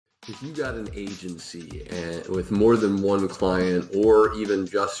If you got an agency and with more than one client, or even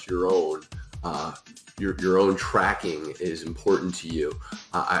just your own tracking is important to you,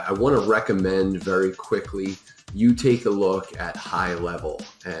 I want to recommend very quickly you take a look at HighLevel.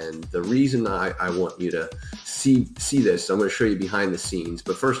 And the reason I want you to see this, I'm going to show you behind the scenes.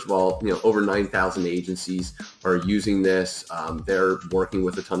 But first of all, over 9,000 agencies are using this. They're working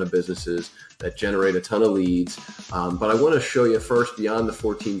with a ton of businesses that generate a ton of leads. But I want to show you first, beyond the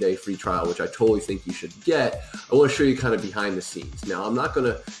 14-day free trial, which I totally think you should get, I want to show you kind of behind the scenes. Now, I'm not going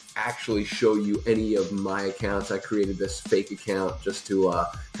to actually show you any of my accounts. I created this fake account just to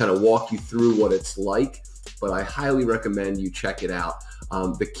kind of walk you through what it's like, but I highly recommend you check it out.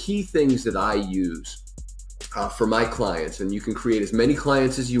 The key things that I use for my clients, and you can create as many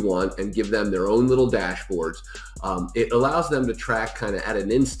clients as you want and give them their own little dashboards. It allows them to track kind of at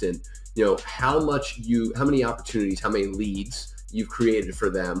an instant, how many opportunities, how many leads you've created for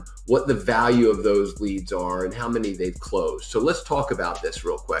them, what the value of those leads are, and how many they've closed. So let's talk about this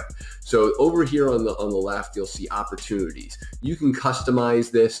real quick. So over here on the left, you'll see opportunities. You can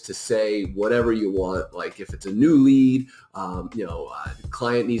customize this to say whatever you want. Like if it's a new lead,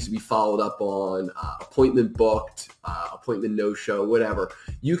 client needs to be followed up on, appointment booked, appointment no-show, whatever.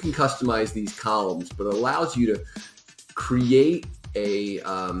 You can customize these columns, but it allows you to create a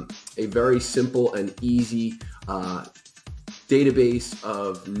very simple and easy database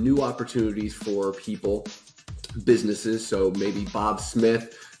of new opportunities for people, businesses. So maybe Bob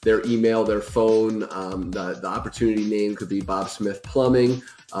Smith, their email, their phone, the opportunity name could be Bob Smith Plumbing.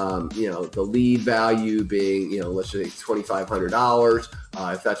 The lead value being, let's say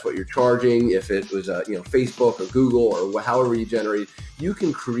 $2,500, if that's what you're charging. If it was, Facebook or Google or however you generate, you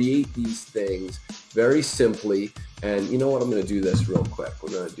can create these things very simply. And you know what? I'm going to do this real quick. We're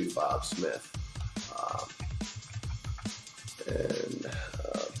going to do Bob Smith. And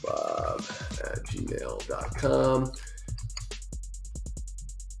bob@gmail.com.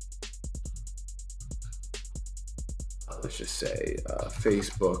 Let's just say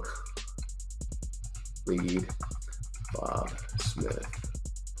Facebook lead Bob Smith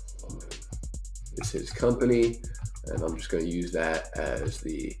is his company, and I'm just going to use that as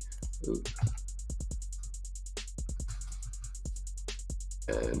the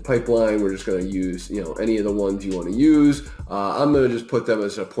and pipeline. We're just going to use any of the ones you want to use. I'm going to just put them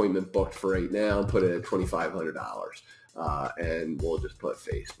as appointment booked for right now, put it at $2,500, and we'll just put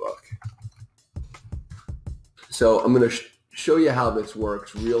Facebook. So I'm going to show you how this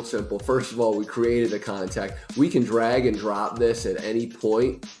works real simple. First of all, we created a contact. We can drag and drop this at any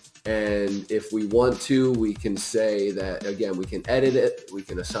point, and if we want to, we can say that, again, we can edit it, we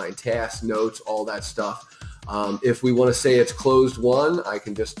can assign tasks, notes, all that stuff. If we want to say it's closed one, I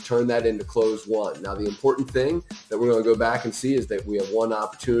can just turn that into closed one. Now, the important thing that we're going to go back and see is that we have one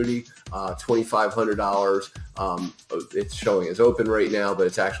opportunity, $2,500. It's showing as open right now, but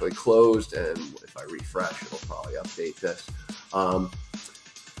it's actually closed. And if I refresh, it'll probably update this.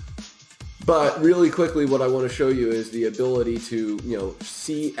 But really quickly, what I want to show you is the ability to,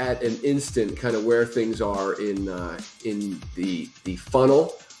 see at an instant kind of where things are in the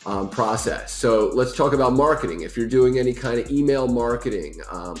funnel process. So let's talk about marketing. If you're doing any kind of email marketing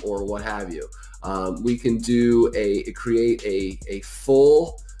or what have you, we can create a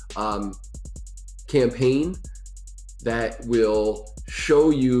full campaign that will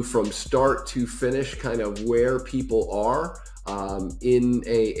show you from start to finish kind of where people are in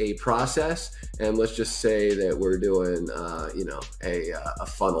a process. And let's just say that we're doing a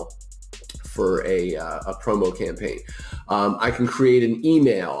funnel for a promo campaign. I can create an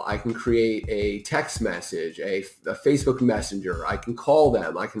email. I can create a text message, a Facebook Messenger. I can call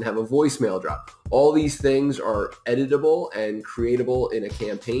them. I can have a voicemail drop. All these things are editable and creatable in a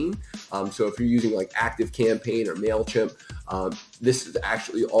campaign. So if you're using like ActiveCampaign or MailChimp, this is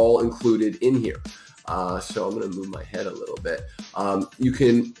actually all included in here. So I'm going to move my head a little bit. You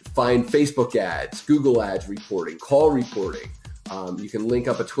can find Facebook ads, Google ads reporting, call reporting. You can link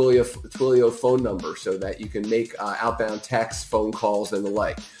up a Twilio phone number so that you can make outbound texts, phone calls, and the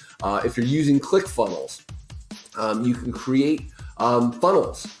like. If you're using ClickFunnels, you can create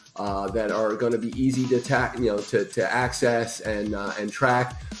funnels that are going to be easy to access and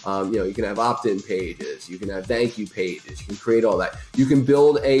track. You can have opt-in pages, you can have thank you pages, you can create all that. You can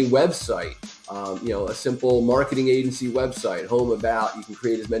build a website. A simple marketing agency website, home about. You can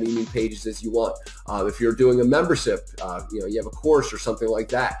create as many new pages as you want. If you're doing a membership, you have a course or something like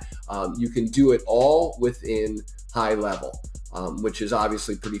that, you can do it all within HighLevel, which is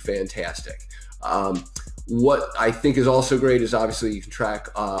obviously pretty fantastic. What I think is also great is obviously you can track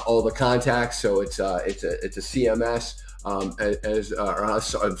all the contacts. So it's a CMS. I'm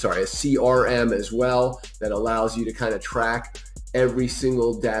sorry, a CRM as well, that allows you to kind of track every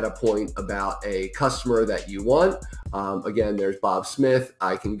single data point about a customer that you want. Again, there's Bob Smith.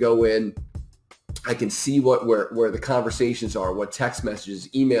 I can go in, I can see where the conversations are, what text messages,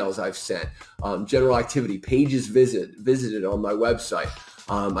 emails I've sent, general activity, pages visited on my website.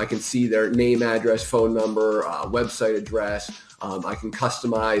 I can see their name, address, phone number, website address. I can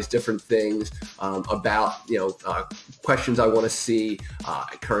customize different things about, questions I want to see,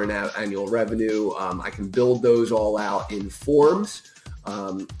 current annual revenue. I can build those all out in forms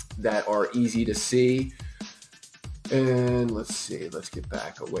that are easy to see. And let's see, let's get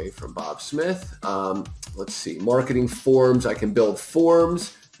back away from Bob Smith. Let's see, marketing forms. I can build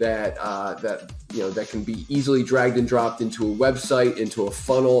forms that can be easily dragged and dropped into a website, into a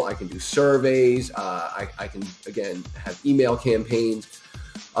funnel. I can do surveys. I can, again, have email campaigns.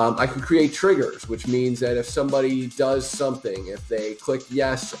 I can create triggers, which means that if somebody does something, if they click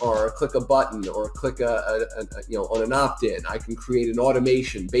yes or click a button or click on an opt-in, I can create an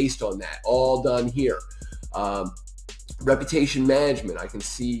automation based on that, all done here. Reputation management. I can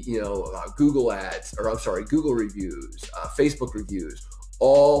see, Google ads, Google reviews, Facebook reviews,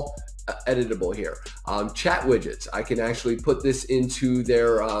 all editable here. Chat widgets. I can actually put this into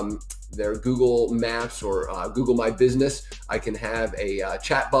their Google Maps or Google My Business. I can have a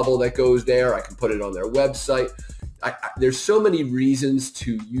chat bubble that goes there. I can put it on their website. There's so many reasons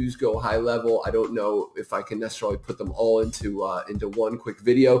to use GoHighLevel. I don't know if I can necessarily put them all into one quick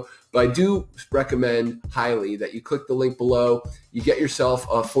video, but I do recommend highly that you click the link below. You get yourself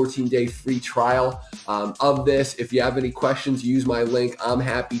a 14-day free trial of this. If you have any questions, use my link. I'm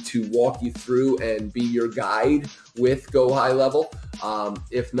happy to walk you through and be your guide with GoHighLevel.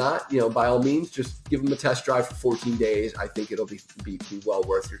 If not, by all means, just give them a test drive for 14 days. I think it'll be well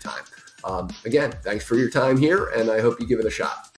worth your time. Again, thanks for your time here, and I hope you give it a shot.